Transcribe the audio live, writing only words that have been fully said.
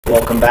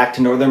Welcome back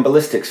to Northern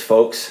Ballistics,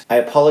 folks. I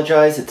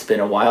apologize, it's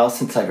been a while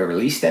since I've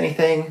released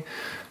anything.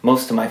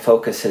 Most of my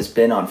focus has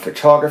been on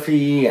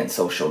photography and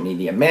social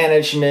media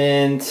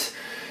management.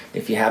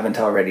 If you haven't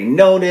already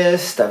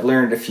noticed, I've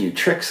learned a few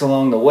tricks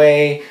along the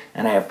way,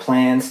 and I have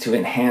plans to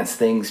enhance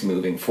things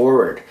moving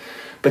forward.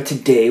 But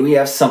today we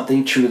have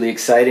something truly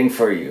exciting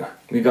for you.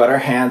 We got our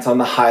hands on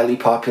the highly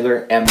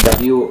popular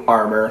MW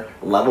Armor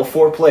Level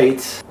 4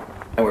 plates,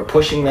 and we're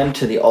pushing them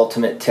to the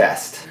ultimate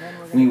test.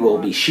 We will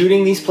be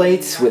shooting these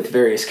plates with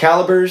various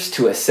calibers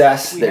to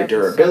assess their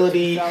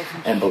durability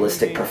and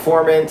ballistic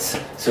performance.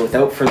 So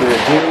without further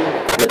ado,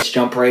 let's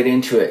jump right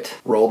into it.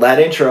 Roll that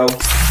intro.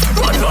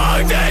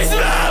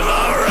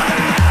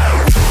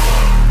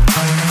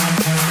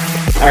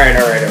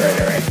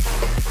 Alright.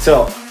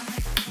 So,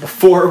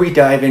 before we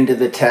dive into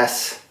the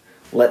tests,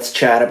 let's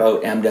chat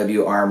about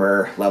MW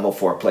Armor Level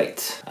 4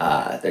 plates.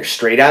 They're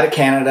straight out of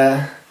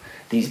Canada.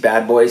 These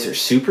bad boys are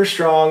super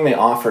strong. They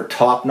offer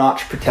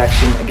top-notch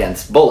protection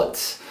against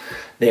bullets.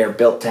 They are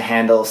built to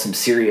handle some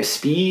serious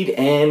speed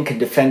and can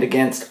defend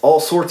against all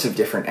sorts of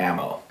different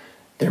ammo.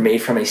 They're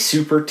made from a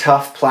super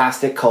tough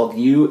plastic called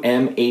UHMWPE.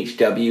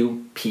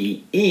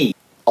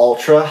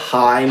 Ultra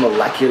high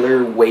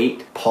molecular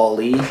weight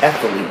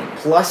polyethylene,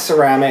 plus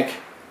ceramic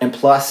and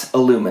plus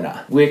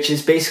alumina, which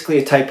is basically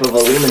a type of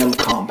aluminum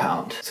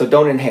compound. So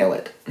don't inhale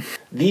it.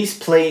 These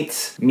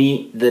plates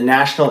meet the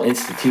National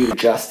Institute of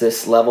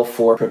Justice Level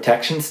 4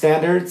 protection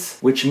standards,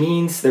 which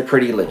means they're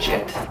pretty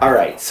legit.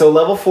 Alright, so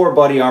Level 4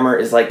 body armor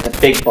is like the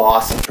big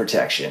boss of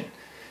protection.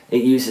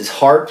 It uses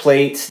hard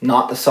plates,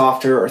 not the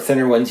softer or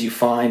thinner ones you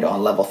find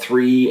on Level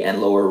 3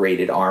 and lower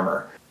rated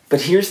armor.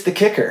 But here's the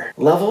kicker.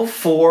 Level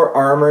 4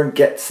 armor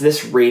gets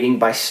this rating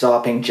by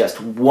stopping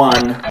just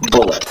one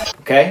bullet,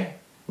 okay?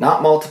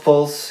 Not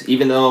multiples,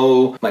 even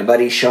though my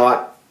buddy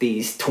shot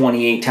these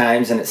 28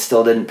 times and it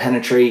still didn't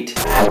penetrate.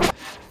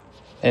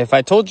 If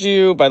I told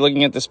you by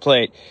looking at this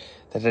plate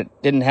that it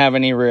didn't have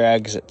any rear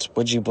exits,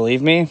 would you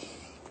believe me?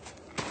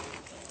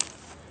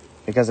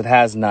 Because it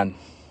has none.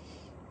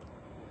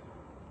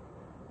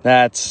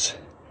 That's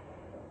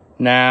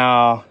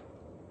now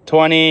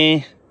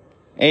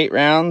 28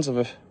 rounds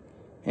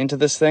into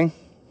this thing.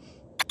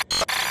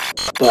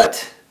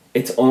 But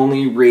it's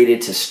only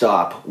rated to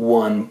stop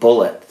one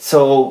bullet,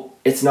 so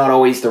it's not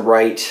always the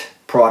right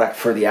product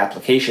for the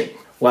application.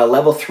 While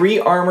Level 3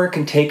 armor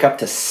can take up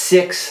to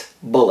 6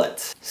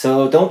 bullets.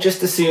 So don't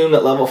just assume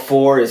that Level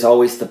 4 is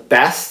always the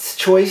best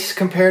choice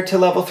compared to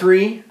Level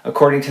 3.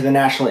 According to the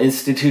National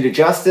Institute of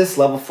Justice,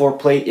 Level 4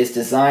 plate is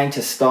designed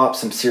to stop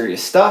some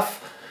serious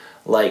stuff,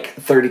 like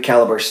 30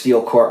 caliber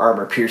steel core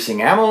armor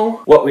piercing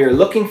ammo. What we are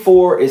looking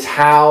for is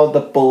how the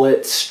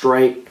bullet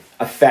strike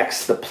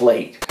affects the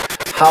plate.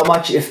 How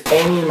much, if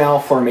any,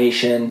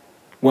 malformation.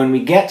 When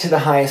we get to the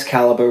highest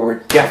caliber, we're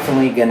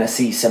definitely gonna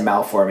see some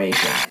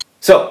malformation.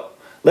 So,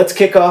 let's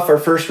kick off our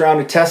first round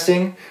of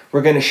testing.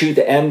 We're gonna shoot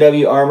the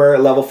MW Armor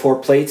Level 4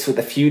 plates with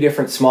a few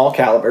different small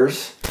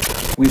calibers.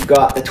 We've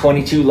got the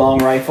 22 long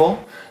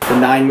rifle, the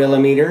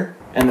 9mm,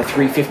 and the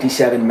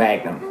 357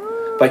 Magnum.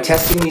 By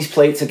testing these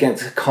plates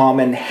against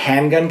common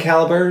handgun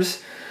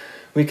calibers,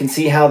 we can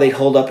see how they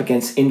hold up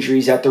against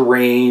injuries at the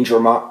range, or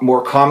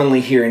more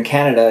commonly here in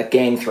Canada,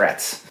 gang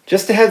threats.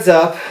 Just a heads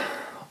up,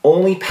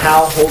 only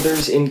PAL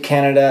holders in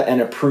Canada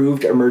and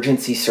approved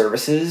emergency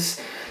services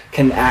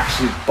can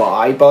actually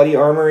buy body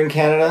armor in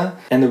Canada,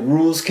 and the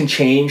rules can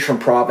change from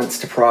province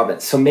to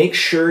province. So make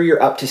sure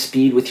you're up to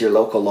speed with your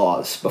local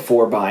laws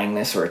before buying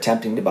this or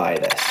attempting to buy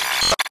this.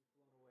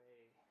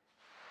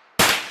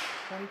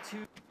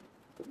 22.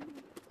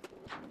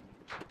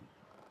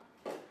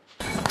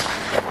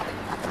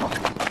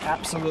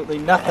 Absolutely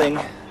nothing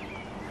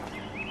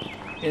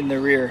in the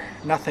rear.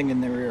 Nothing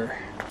in the rear.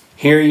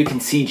 Here you can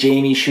see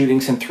Jamie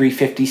shooting some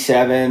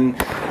 357.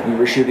 We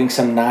were shooting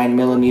some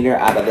 9mm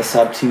out of the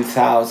sub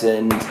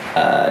 2000,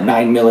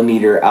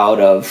 9mm out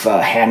of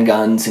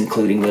handguns,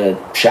 including the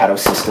Shadow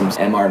Systems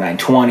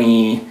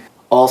MR920.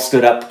 All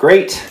stood up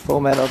great. Full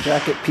metal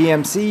jacket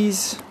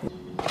PMCs.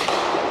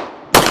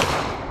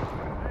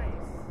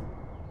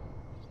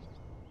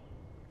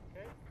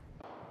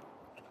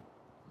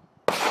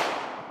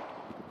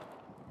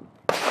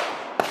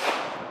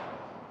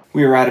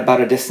 We were at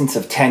about a distance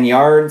of 10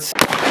 yards.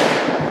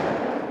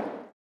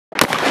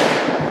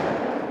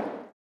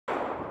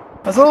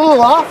 I was a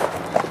little off.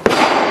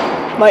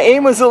 My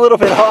aim was a little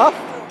bit off.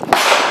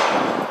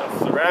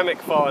 Ceramic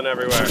falling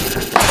everywhere.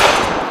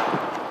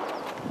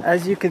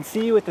 As you can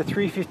see with the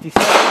 357,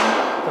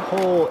 the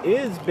hole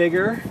is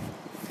bigger.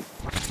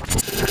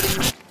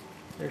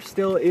 There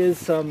still is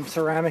some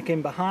ceramic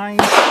in behind.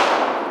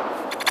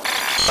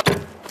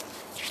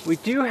 We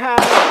do have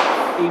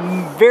a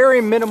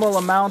very minimal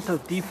amount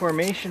of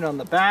deformation on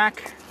the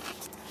back.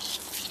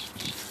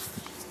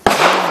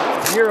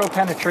 Zero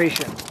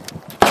penetration.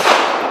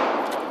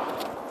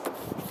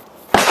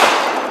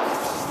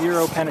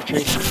 Zero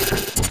penetration.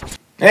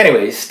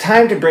 Anyways,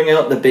 time to bring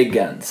out the big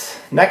guns.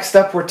 Next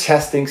up, we're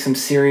testing some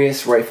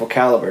serious rifle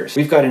calibers.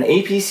 We've got an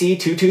APC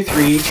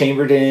 223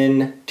 chambered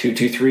in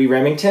 .223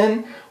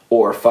 Remington,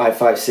 or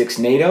 5.56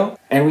 NATO.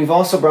 And we've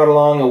also brought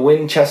along a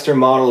Winchester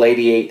Model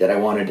 88 that I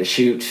wanted to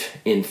shoot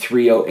in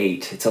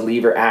 308. It's a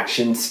lever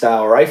action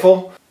style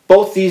rifle.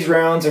 Both these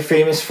rounds are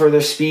famous for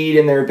their speed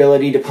and their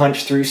ability to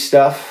punch through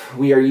stuff.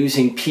 We are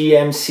using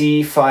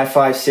PMC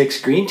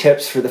 5.56 green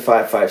tips for the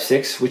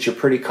 5.56, which are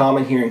pretty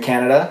common here in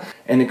Canada.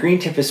 And the green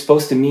tip is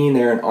supposed to mean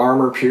they're an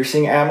armor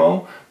piercing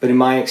ammo, but in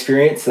my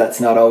experience, that's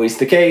not always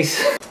the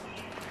case.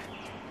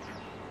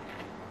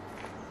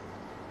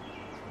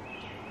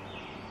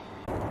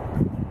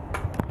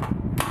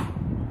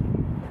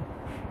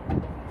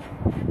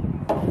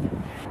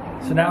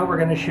 So now we're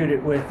going to shoot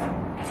it with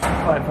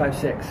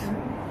 5.56.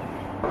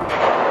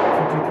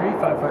 223,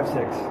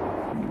 5.56.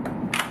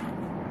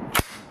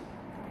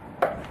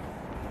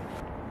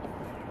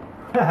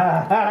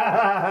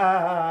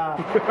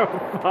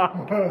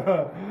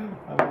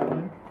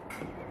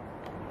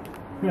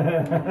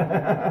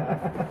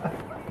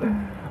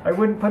 I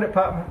wouldn't put it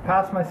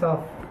past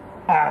myself.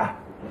 Ah.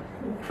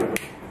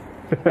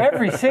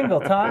 Every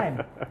single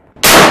time.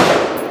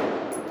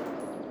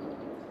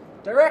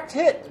 Direct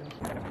hit.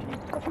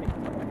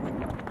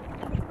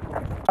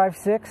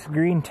 5.6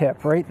 green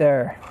tip right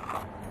there.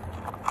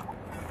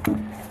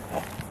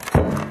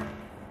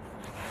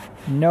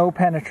 No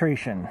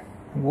penetration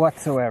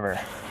whatsoever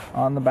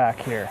on the back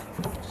here.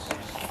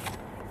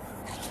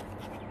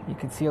 You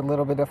can see a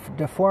little bit of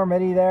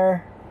deformity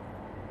there,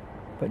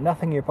 but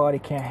nothing your body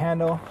can't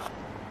handle.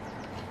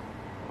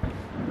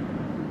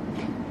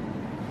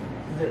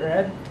 Is it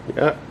red?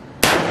 Yeah.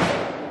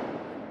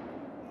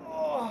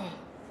 Oh,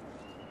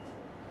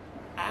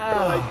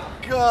 My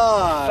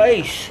God.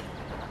 face.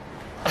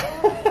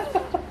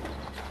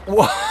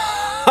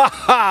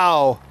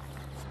 Wow!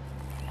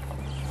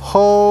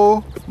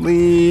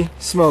 Holy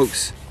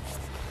smokes.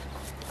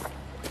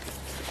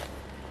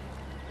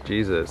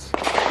 Jesus.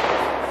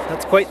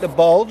 That's quite the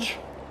bulge,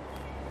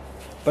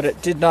 but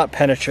it did not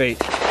penetrate.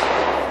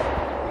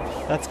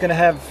 That's gonna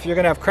have, you're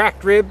gonna have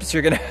cracked ribs,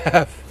 you're gonna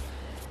have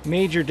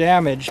major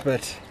damage,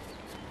 but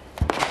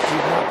it did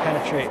not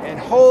penetrate. And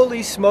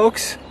holy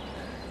smokes,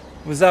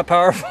 was that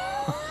powerful?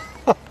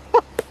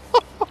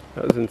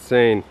 That was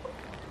insane.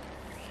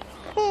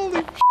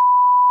 Holy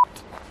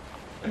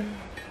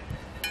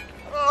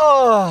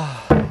oh.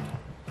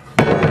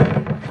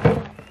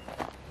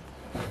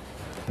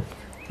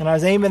 And I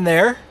was aiming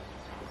there,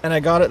 and I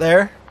got it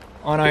there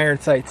on iron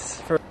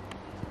sights.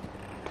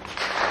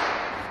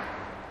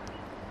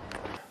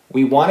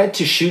 We wanted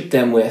to shoot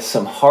them with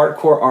some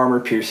hardcore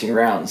armor piercing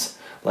rounds,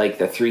 like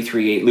the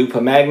 338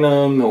 Lupa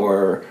Magnum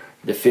or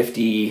the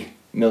 50mm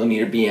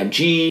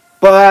BMG,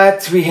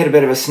 but we hit a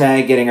bit of a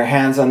snag getting our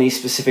hands on these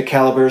specific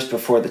calibers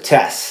before the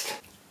test.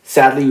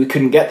 Sadly, we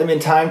couldn't get them in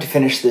time to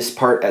finish this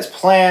part as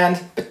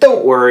planned, but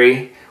don't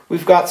worry,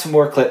 we've got some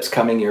more clips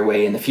coming your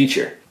way in the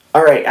future.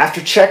 Alright,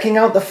 after checking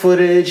out the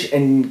footage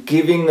and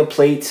giving the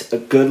plates a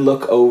good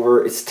look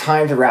over, it's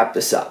time to wrap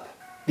this up.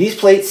 These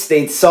plates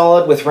stayed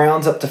solid with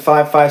rounds up to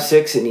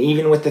 5.56, and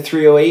even with the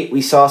 308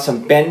 we saw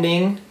some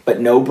bending, but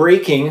no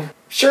breaking.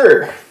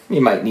 Sure,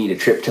 you might need a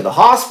trip to the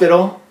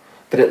hospital,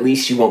 but at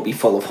least you won't be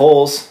full of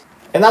holes.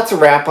 And that's a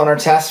wrap on our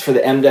test for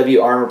the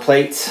MW armor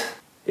plates.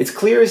 It's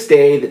clear as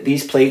day that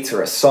these plates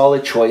are a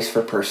solid choice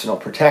for personal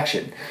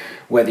protection,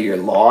 whether you're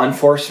law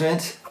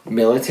enforcement,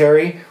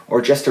 military,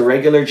 or just a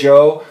regular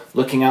Joe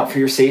looking out for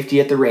your safety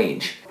at the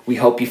range. We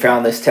hope you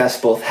found this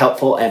test both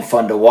helpful and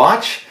fun to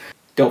watch.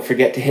 Don't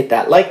forget to hit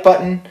that like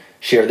button,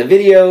 share the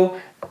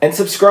video, and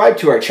subscribe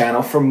to our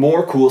channel for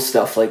more cool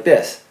stuff like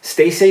this.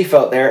 Stay safe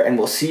out there, and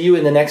we'll see you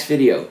in the next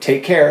video.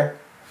 Take care.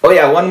 Oh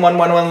yeah, one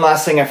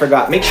last thing I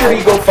forgot. Make sure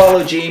you go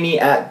follow Jamie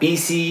at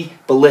BC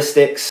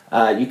Ballistics.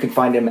 You can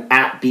find him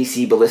at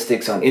BC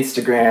Ballistics on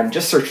Instagram.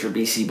 Just search for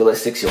BC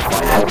Ballistics, you'll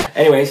find him.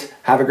 Anyways,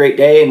 have a great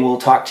day, and we'll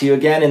talk to you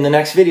again in the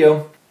next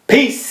video.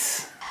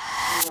 Peace!